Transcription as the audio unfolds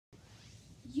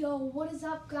Yo, what is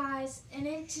up, guys? And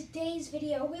in today's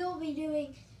video, we will be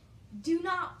doing Do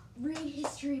Not Read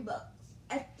History Books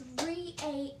at 3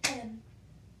 a.m.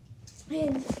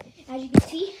 And as you can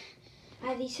see, I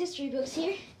have these history books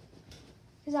here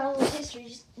because I love history.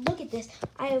 Just look at this.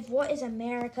 I have What is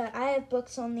America? I have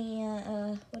books on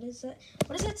the what is it?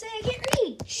 What does that say? I can't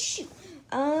read. Shoot.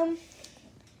 I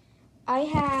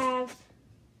have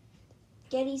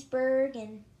Gettysburg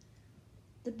and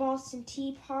the Boston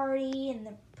Tea Party and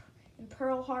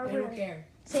Pearl Harbor. I don't care.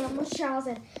 Samuel Charles,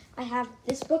 and I have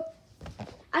this book.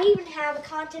 I even have a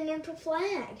continental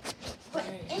flag. But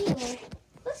anyway,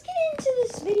 let's get into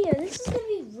this video. This is gonna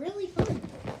be really fun.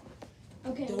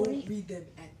 Okay. Don't read them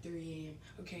at 3 a.m.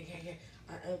 Okay.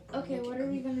 What are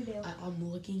we gonna do?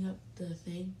 I'm looking up the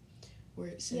thing where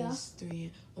it says 3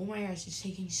 a.m. Oh my gosh, it's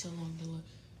taking so long to look.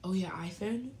 Oh yeah,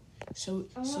 iPhone. So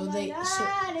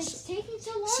it's taking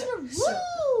so long to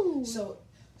woo.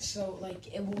 So like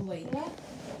it will like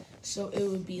so it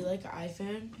would be like an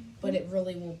iPhone, but it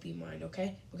really won't be mine.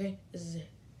 Okay, this is it.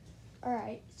 All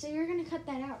right, so you're gonna cut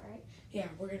that out, right? Yeah,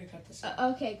 we're gonna cut this out.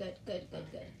 Okay, good.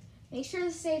 Make sure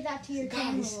to save that to your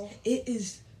camera roll. It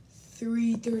is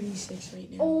 3:36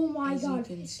 right now. Oh my god,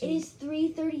 it is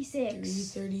 3:36.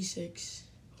 3:36.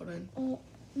 Hold on. Oh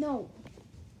no.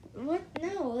 What?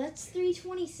 No, that's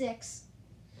 3:26.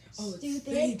 Oh,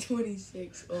 Stupid. it's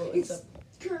 3:26. Oh, it's up.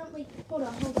 Currently, hold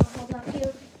on.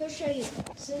 He'll show you.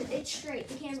 So it's straight.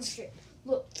 The camera's straight.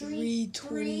 Look,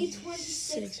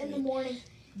 3:26 in the morning.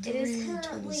 It is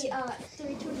currently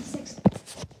 3:26.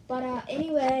 But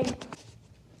anyway,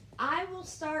 I will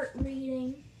start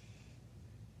reading.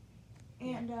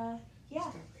 And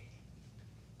yeah.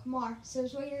 Kumar, so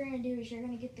what you're going to do is you're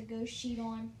going to get the ghost sheet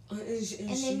on, and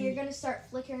then you're going to start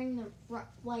flickering the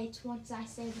lights once I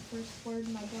say the first word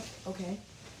in my book. Okay.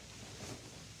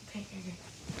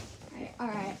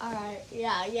 Alright.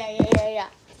 Yeah.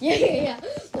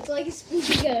 Looks like a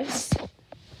spooky ghost.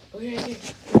 Okay.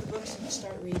 The book's going to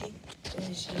start reading.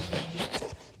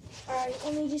 Alright,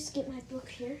 let me just get my book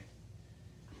here.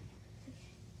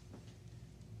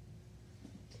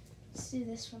 Let's do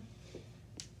this one.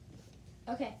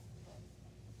 Okay.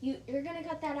 You're gonna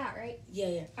cut that out, right?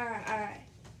 Yeah. Alright.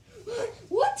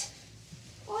 What?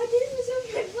 Oh, I didn't miss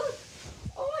my book.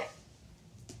 Oh my god.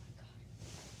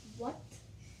 What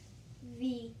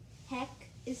the heck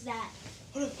is that?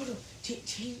 Hold on.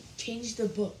 Change the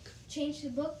book. Change the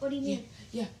book? What do you mean?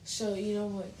 Yeah. So you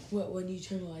know what? When you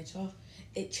turn the lights off,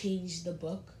 it changed the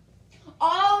book.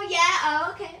 Oh yeah.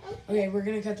 Oh, okay. Okay, we're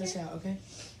gonna cut this out. Okay.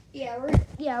 Yeah,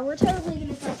 we're totally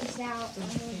gonna cut this out. I'm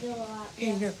gonna do a lot.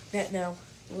 Okay, no, that now.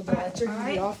 Well, the lights are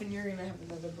gonna be off, and you're gonna have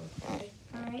another book.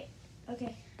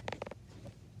 Okay.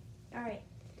 All right.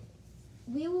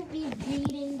 We will be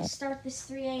reading to start this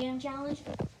 3 a.m. challenge.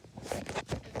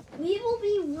 We will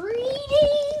be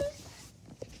reading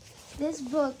this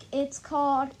book. It's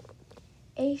called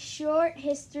A Short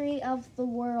History of the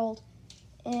World.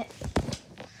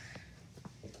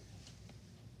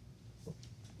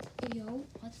 Yo,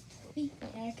 what the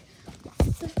heck?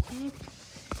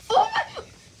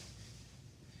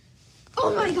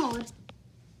 Oh my god!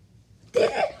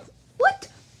 What?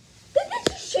 Did it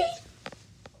just change?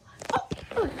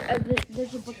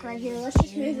 There's a book right here. Let's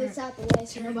just move this out the way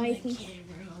so nobody can.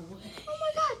 Oh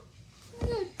my god!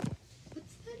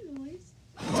 What's that noise?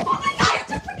 Oh my god!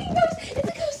 It's a freaking ghost!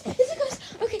 It's a ghost!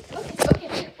 Okay.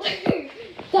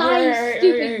 Die,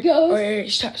 stupid ghost! Wait,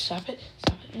 stop it.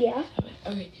 Yeah.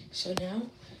 Okay,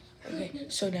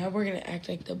 so now we're gonna act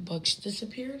like the bugs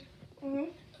disappeared.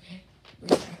 Mhm. Okay, we're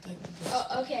gonna act like the bugs.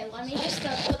 Oh, okay, let me just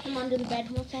put them under the bed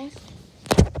real fast.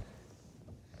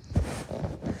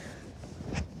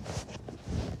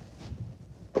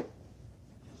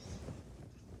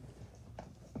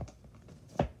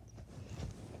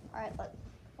 Alright,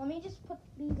 let me just put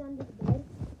these under the bed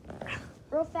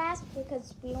real fast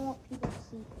because we don't want people to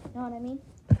see. You know what I mean?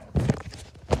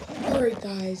 Alright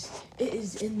guys, it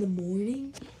is in the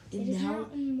morning, and It is now now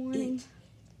in the morning.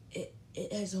 it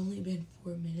has only been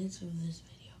 4 minutes of this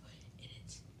video, and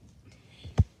it's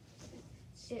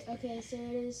Okay, so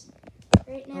it is,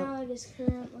 right now it is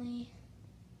currently,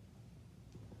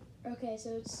 okay,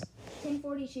 so it's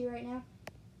 10:42 right now.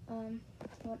 One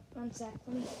sec,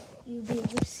 you'll be able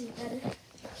to see better.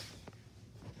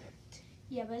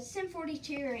 Yeah, but it's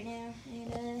 10:42 right now,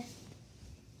 and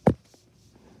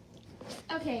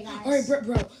okay, guys. Alright,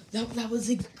 bro, that was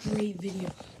a great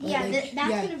video. Yeah, that's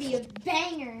gonna be a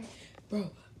banger.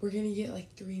 Bro, we're gonna get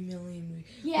like 3 million.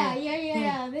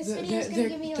 Yeah. This video is gonna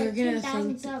give me like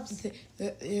 10,000 subs.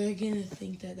 They're gonna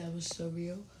think that was so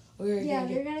real. Yeah,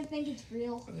 they're gonna think it's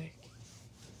real.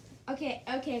 Okay.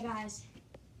 Okay, guys.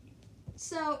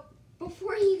 So,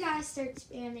 before you guys start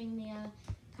spamming the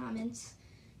comments,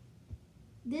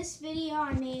 this video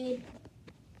I made,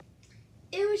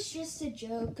 it was just a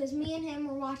joke because me and him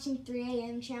were watching 3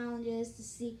 a.m. challenges to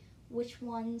see which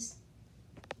ones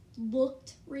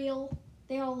looked real.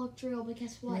 They all looked real, but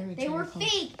guess what? They were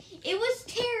fake. It was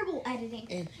terrible editing.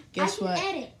 And guess what? I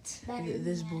can edit better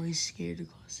This than that. boy's scared to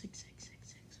call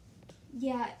 6666.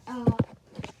 Yeah,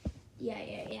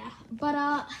 yeah.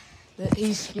 But,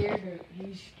 He's scared.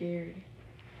 He's scared.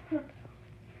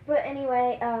 But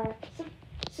anyway,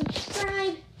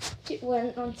 subscribe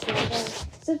to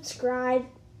subscribe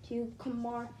to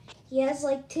Kamar. He has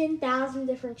like 10,000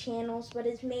 different channels, but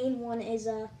his main one is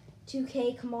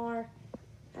 2K Kamar.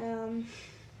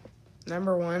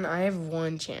 Number one, I have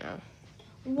one channel.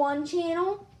 One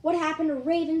channel. What happened to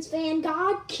Ravens fan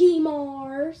God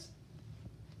Kamars?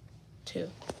 2.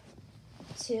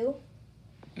 2.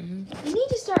 Mm-hmm. You need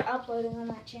to start uploading on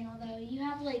that channel though. You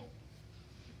have like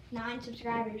 9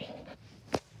 subscribers.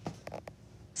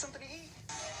 Something to eat.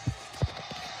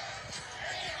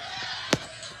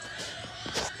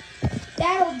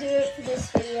 That'll do it for this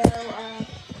video.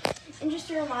 And just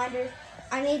a reminder,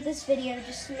 I made this video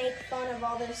just to make fun of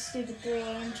all those stupid 3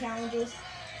 a.m. challenges.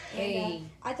 Hey. And,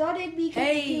 I thought it'd be kind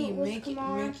of Hey, cute with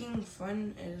Kamar. making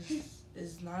fun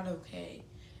is not okay.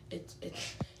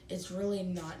 It's really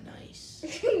not nice.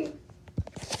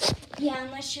 Yeah,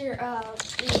 unless you're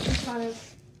making fun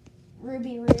of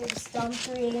Ruby Rubes dumb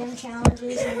 3 a.m.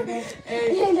 challenges and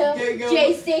the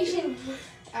J Station.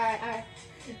 Alright.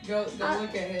 Go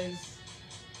look at his.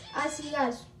 I'll see you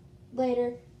guys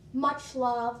later. Much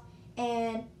love,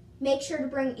 and make sure to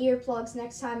bring earplugs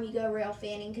next time you go rail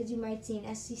fanning because you might see an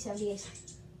SC78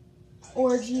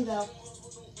 or a G though.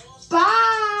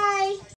 Bye!